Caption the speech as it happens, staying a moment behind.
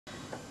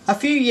A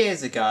few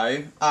years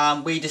ago,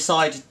 we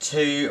decided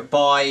to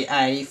buy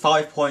a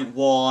 5.1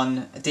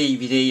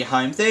 DVD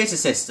home theatre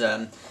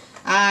system,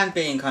 and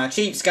being kind of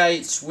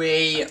cheapskates,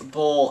 we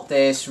bought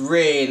this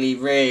really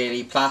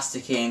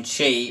plasticky and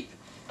cheap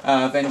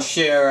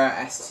Ventura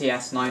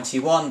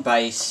STS91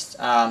 based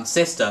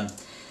system.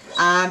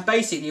 And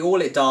basically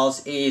all it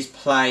does is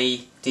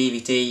play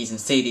DVDs and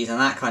CDs and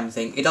that kind of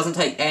thing. It doesn't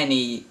take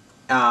any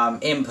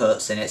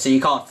inputs in it, so you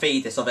can't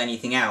feed this off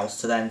anything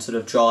else to then sort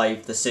of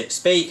drive the 6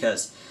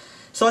 speakers.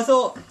 So I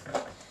thought,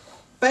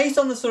 based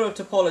on the sort of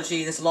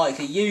topology this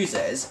likely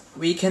uses,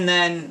 we can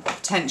then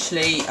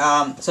potentially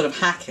sort of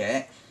hack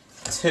it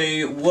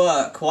to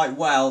work quite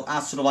well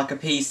as sort of like a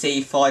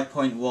PC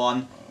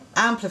 5.1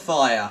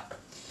 amplifier.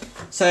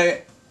 So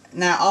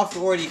now I've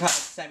already kind of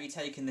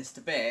semi-taken this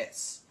to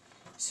bits,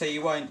 so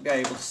you won't be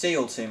able to see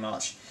all too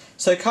much.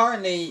 So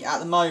currently, at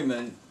the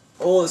moment,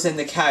 all that's in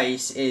the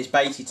case is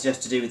basically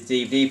just to do with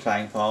the DVD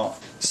playing part.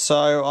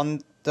 So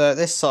on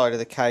this side of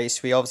the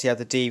case, we obviously have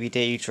the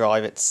DVD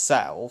drive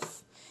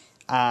itself,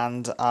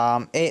 and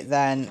it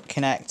then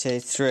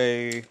connected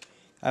through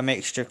a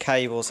mixture of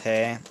cables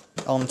here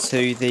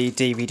onto the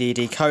DVD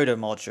decoder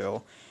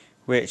module,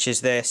 which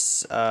is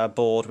this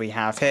board we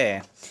have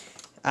here.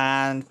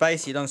 And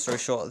basically, long story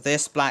short,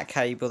 this black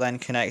cable then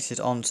connected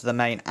onto the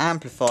main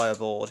amplifier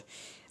board,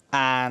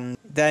 and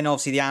then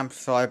obviously the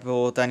amplifier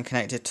board then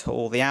connected to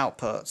all the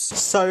outputs.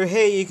 So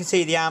here you can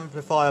see the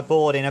amplifier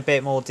board in a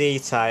bit more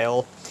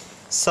detail.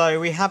 So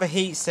we have a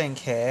heatsink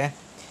here,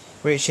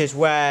 which is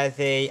where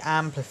the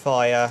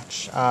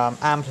amplifiers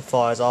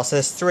are. So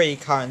there's 3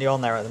 currently on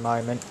there at the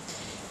moment,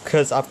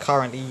 because I've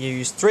currently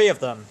used 3 of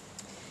them.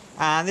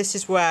 And this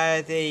is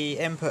where the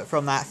input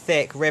from that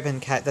thick ribbon,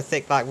 the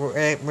thick black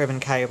ribbon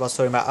cable I was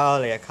talking about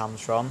earlier,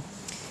 comes from.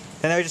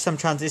 Then there are just some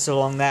transistors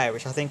along there,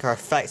 which I think are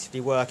effectively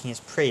working as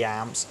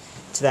preamps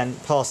to then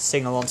pass the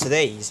signal onto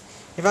these.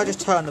 If I just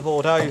turn the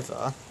board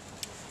over,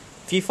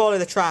 if you follow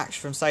the tracks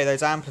from, say,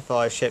 those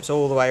amplifier chips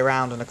all the way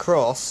around and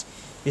across,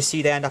 you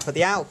see they end up at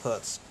the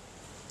outputs.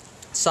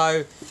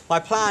 So my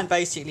plan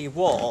basically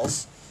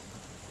was,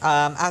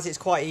 as it's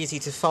quite easy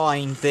to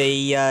find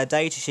the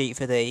data sheet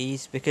for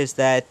these, because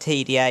they're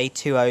TDA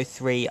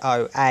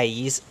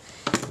 2030As,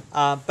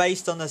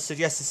 based on the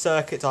suggested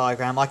circuit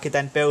diagram, I could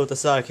then build the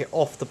circuit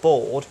off the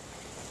board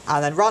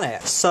and then run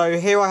it. So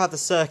here I have the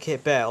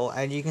circuit built,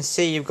 and you can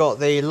see you've got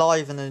the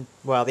live and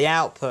the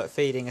output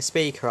feeding a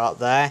speaker up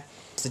there.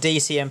 It's the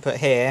DC input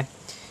here,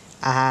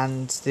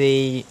 and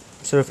the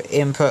sort of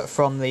input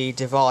from the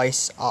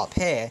device up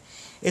here.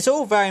 It's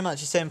all very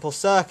much a simple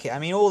circuit. I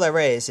mean, all there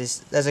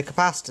is there's a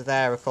capacitor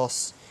there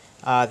across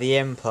the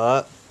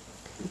input,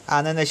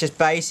 and then there's just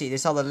basically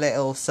this other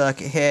little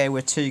circuit here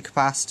with 2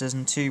 capacitors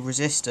and 2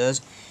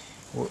 resistors,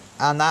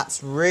 and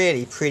that's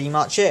really pretty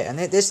much it. And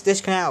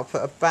this can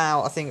output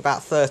about, I think,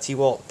 about 30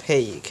 watt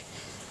peak,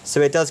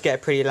 so it does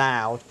get pretty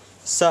loud,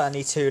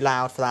 certainly too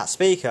loud for that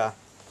speaker.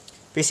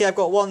 But you see, I've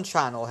got 1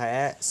 channel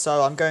here,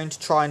 so I'm going to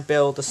try and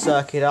build the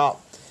circuit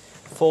up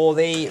for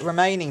the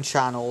remaining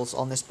channels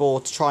on this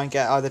board to try and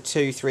get either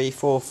 2, 3,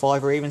 4,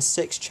 5 or even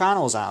 6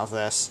 channels out of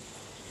this,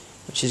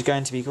 which is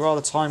going to be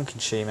rather time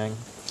consuming.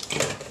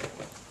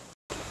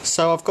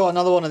 So I've got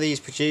another one of these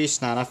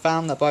produced now, and I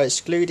found that by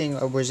excluding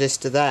a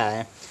resistor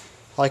there,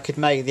 I could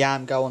make the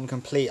amp go on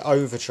complete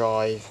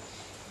overdrive,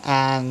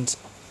 and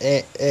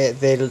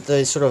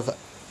the sort of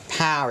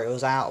power it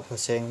was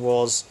outputting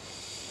was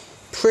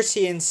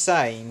pretty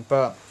insane.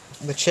 But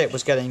the chip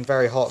was getting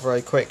very hot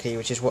very quickly,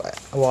 which is why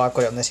I've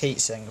got it on this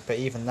heatsink. But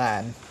even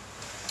then,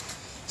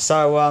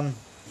 so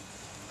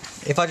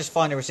if I just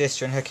find a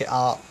resistor and hook it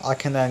up, I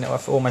can then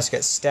almost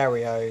get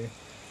stereo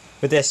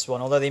with this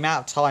one. Although the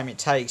amount of time it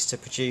takes to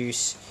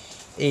produce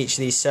each of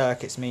these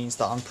circuits means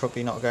that I'm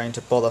probably not going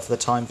to bother for the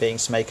time being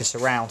to make a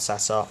surround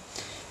setup,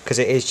 because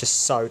it is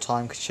just so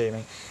time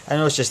consuming.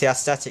 And also just the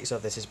aesthetics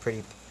of this is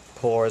pretty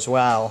poor as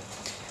well,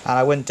 and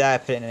I wouldn't dare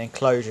put it in an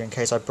enclosure in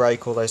case I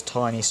break all those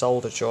tiny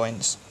solder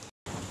joints.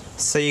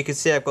 So you can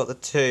see I've got the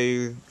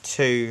two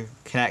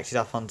connected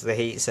up onto the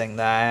heatsink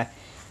there,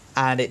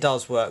 and it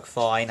does work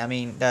fine. I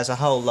mean, there's a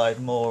whole load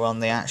more on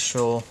the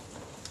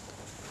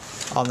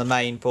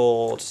main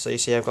board, so you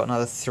see I've got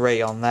another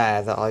 3 on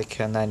there that I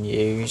can then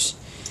use.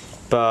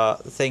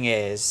 But the thing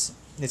is,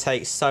 it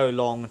takes so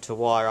long to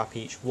wire up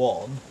each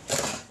one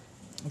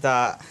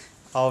that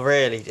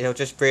it'll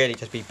just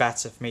be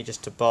better for me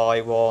just to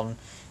buy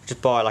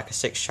like a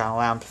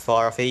 6-channel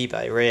amplifier off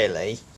eBay, really.